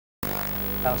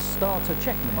Our starter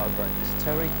checking them over is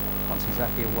Terry. Once he's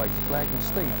happy, he'll wave the flag and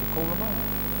Steve will call them on.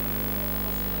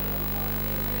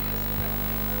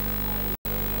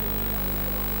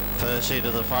 First seat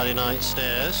of the Friday night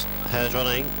stairs. Hare's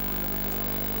running.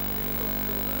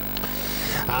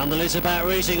 And the Elizabeth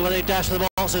racing when they dash the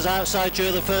boxes outside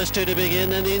during the first two to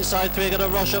begin. Then the inside three are going to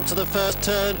rush up to the first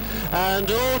turn. And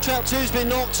trap two's been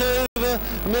knocked over.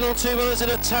 Middle two is in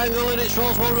a tangle, and it's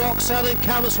Roswell, Roxanne and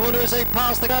Camus Wonder as they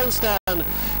pass the grandstand.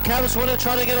 Camus Wonder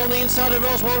trying to get on the inside of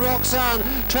Roswell, Roxanne.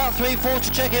 Trap 3, 4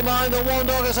 to check in behind. The one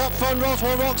dog is up front.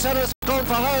 Roswell, Roxanne has gone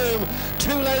for home.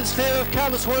 2 lengths clear of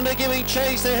Camus Wonder giving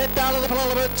chase. They head down to the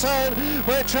penultimate turn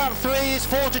where trap 3 is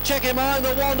 4 to check in behind.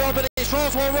 The one dog, but it's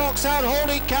Roswell, Roxanne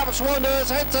holding Camus Wonder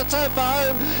as heads to turn for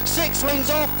home. 6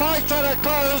 wings off, 5 trying to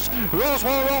close.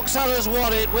 Roswell, Roxanne has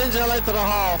won it, wins a length and a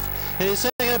half. In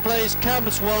second place,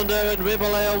 Camus Wonder, and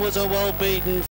Ribble was a well beaten